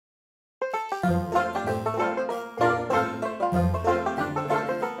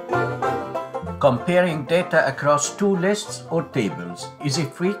Comparing data across two lists or tables is a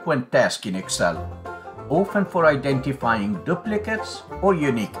frequent task in Excel, often for identifying duplicates or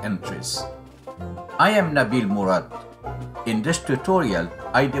unique entries. I am Nabil Murad. In this tutorial,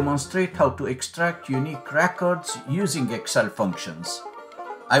 I demonstrate how to extract unique records using Excel functions.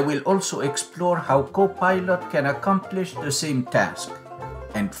 I will also explore how Copilot can accomplish the same task.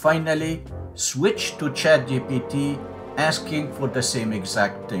 And finally, switch to ChatGPT asking for the same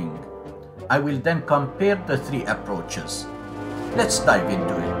exact thing. I will then compare the three approaches. Let's dive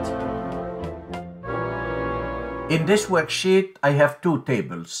into it. In this worksheet, I have two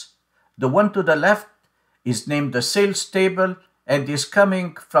tables. The one to the left is named the sales table and is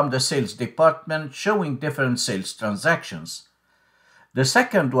coming from the sales department showing different sales transactions. The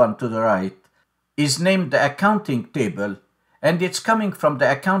second one to the right is named the accounting table and it's coming from the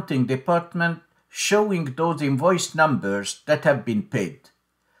accounting department showing those invoice numbers that have been paid.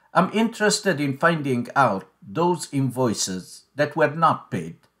 I'm interested in finding out those invoices that were not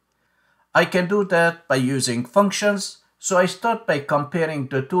paid. I can do that by using functions, so I start by comparing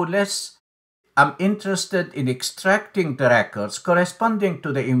the two lists. I'm interested in extracting the records corresponding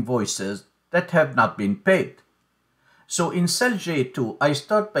to the invoices that have not been paid. So in cell J2, I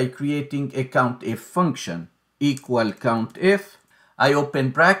start by creating a COUNTIF function, equal COUNTIF. I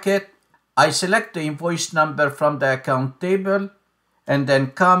open bracket, I select the invoice number from the account table, and then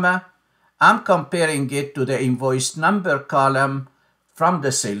comma, I'm comparing it to the invoice number column from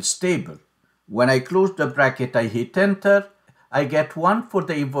the sales table. When I close the bracket, I hit enter. I get 1 for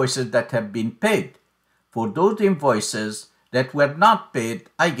the invoices that have been paid. For those invoices that were not paid,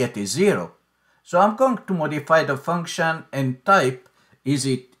 I get a 0. So I'm going to modify the function and type, is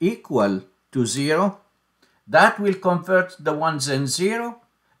it equal to 0? That will convert the 1s and 0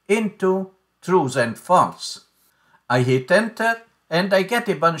 into trues and false. I hit enter and I get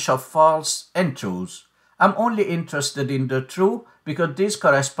a bunch of false and trues. I'm only interested in the true because these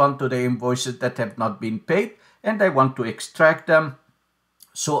correspond to the invoices that have not been paid and I want to extract them.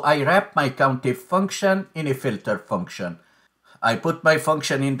 So I wrap my COUNTIF function in a filter function. I put my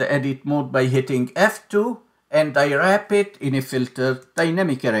function in the edit mode by hitting F2 and I wrap it in a filter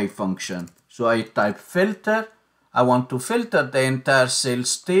dynamic array function. So I type filter. I want to filter the entire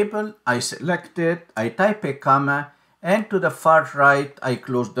sales table. I select it, I type a comma, and to the far right, I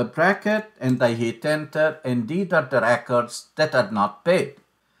close the bracket and I hit enter, and these are the records that are not paid.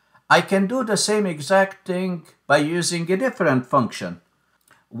 I can do the same exact thing by using a different function.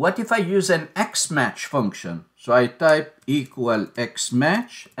 What if I use an xmatch function? So I type equal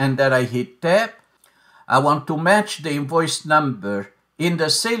xmatch and then I hit tab. I want to match the invoice number in the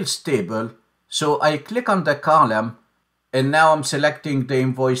sales table. So I click on the column and now I'm selecting the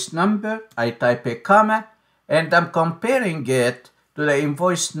invoice number. I type a comma and I'm comparing it to the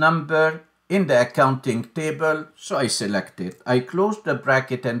invoice number in the accounting table. So I select it. I close the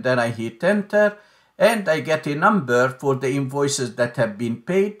bracket and then I hit enter and I get a number for the invoices that have been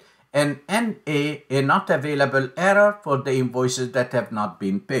paid and NA, a not available error for the invoices that have not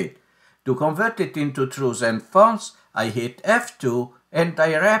been paid. To convert it into trues and false, I hit F2 and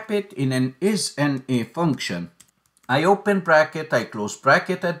I wrap it in an isNA function. I open bracket, I close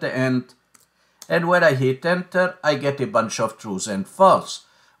bracket at the end, and when I hit enter, I get a bunch of trues and false.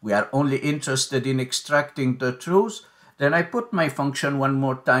 We are only interested in extracting the trues. Then I put my function one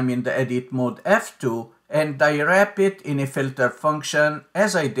more time in the edit mode F2 and I wrap it in a filter function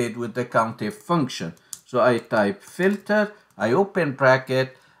as I did with the COUNTIF function. So I type filter, I open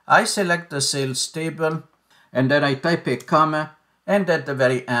bracket, I select the sales table, and then I type a comma, and at the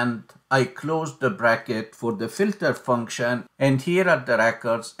very end, I close the bracket for the filter function, and here are the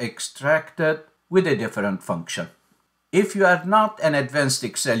records extracted with a different function. If you are not an advanced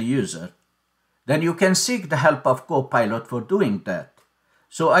Excel user, then you can seek the help of Copilot for doing that.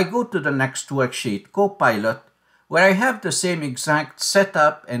 So I go to the next worksheet, Copilot, where I have the same exact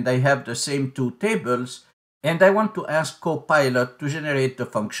setup and I have the same two tables, and I want to ask Copilot to generate the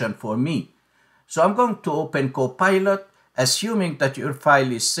function for me. So I'm going to open Copilot, assuming that your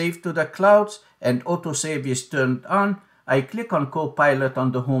file is saved to the clouds and autosave is turned on. I click on Copilot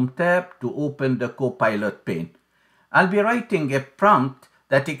on the Home tab to open the Copilot pane. I'll be writing a prompt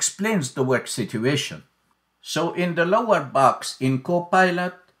that explains the work situation. So in the lower box in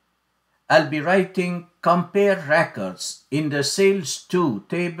Copilot, I'll be writing compare records in the sales 2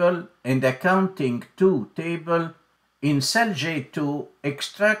 table and accounting 2 table. In cell J2,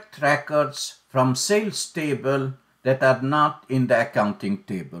 extract records from sales table that are not in the accounting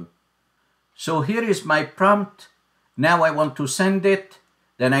table. So here is my prompt. Now I want to send it.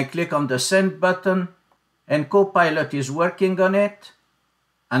 Then I click on the send button and Copilot is working on it.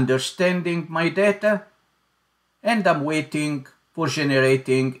 understanding my data, and I'm waiting for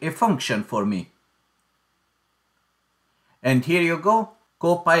generating a function for me. And here you go.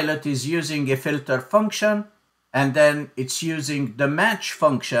 Copilot is using a filter function, and then it's using the match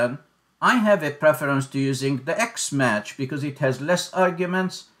function. I have a preference to using the X match because it has less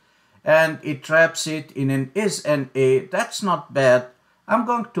arguments and it traps it in an is and a. That's not bad. I'm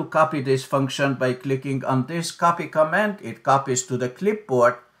going to copy this function by clicking on this copy command. It copies to the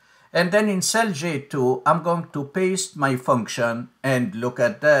clipboard. And then in cell J2, I'm going to paste my function, and look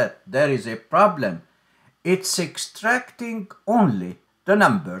at that. There is a problem. It's extracting only the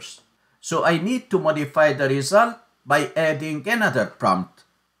numbers. So I need to modify the result by adding another prompt.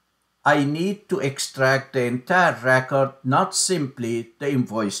 I need to extract the entire record, not simply the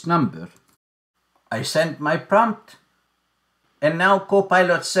invoice number. I sent my prompt, and now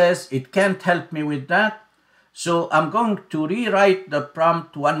Copilot says it can't help me with that. So I'm going to rewrite the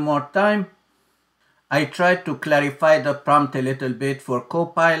prompt one more time. I tried to clarify the prompt a little bit for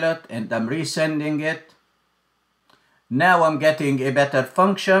Copilot, and I'm resending it. Now I'm getting a better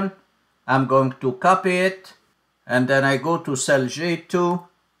function. I'm going to copy it, and then I go to cell J2.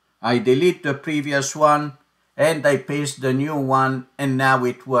 I delete the previous one, and I paste the new one, and now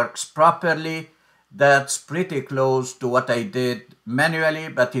it works properly. That's pretty close to what I did manually,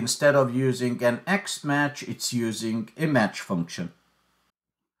 but instead of using an X match, it's using a match function.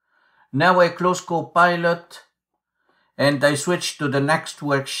 Now I close Copilot, and I switch to the next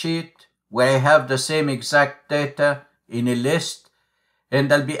worksheet where I have the same exact data in a list,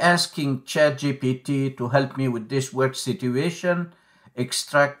 and I'll be asking ChatGPT to help me with this work situation,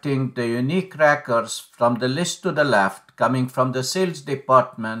 extracting the unique records from the list to the left coming from the sales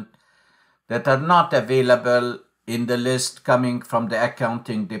department that are not available in the list coming from the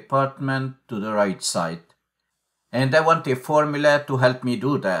accounting department to the right side. And I want a formula to help me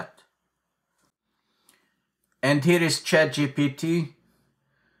do that. And here is ChatGPT.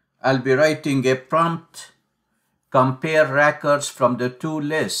 I'll be writing a prompt. Compare records from the two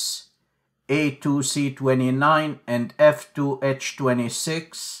lists, A2C29 and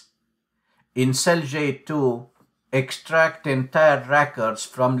F2H26. In cell J2, extract entire records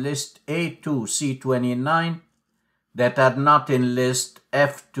from list A2C29 that are not in list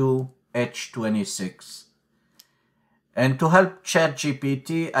F2H26. And to help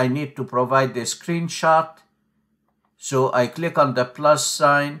ChatGPT, I need to provide a screenshot. So I click on the plus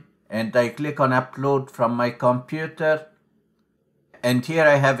sign, and I click on upload from my computer. And here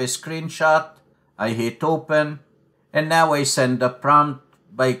I have a screenshot. I hit open, and now I send the prompt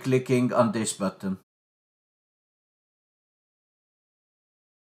by clicking on this button.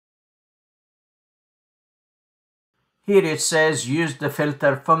 Here it says use the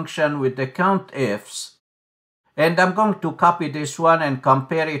filter function with the count ifs. And I'm going to copy this one and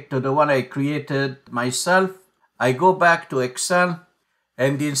compare it to the one I created myself. I go back to Excel,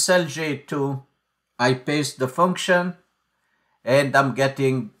 and in cell J2, I paste the function, and I'm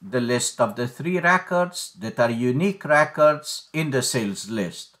getting the list of the 3 records that are unique records in the sales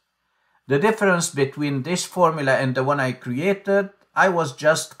list. The difference between this formula and the one I created, I was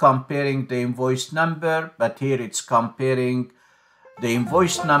just comparing the invoice number, but here it's comparing the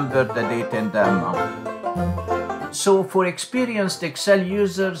invoice number, the date, and the amount. So for experienced Excel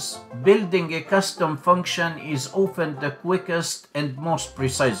users, building a custom function is often the quickest and most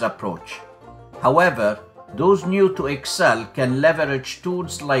precise approach. However, those new to Excel can leverage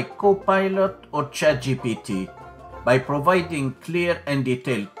tools like Copilot or ChatGPT by providing clear and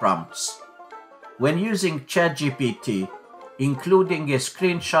detailed prompts. When using ChatGPT, including a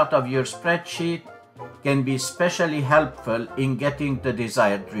screenshot of your spreadsheet can be especially helpful in getting the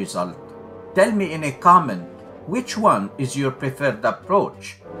desired result. Tell me in a comment, which one is your preferred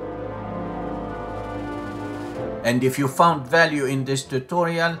approach? And if you found value in this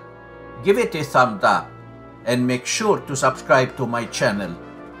tutorial, give it a thumbs up and make sure to subscribe to my channel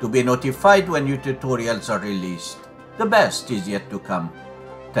to be notified when new tutorials are released. The best is yet to come.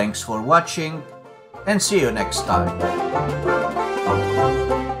 Thanks for watching, and see you next time.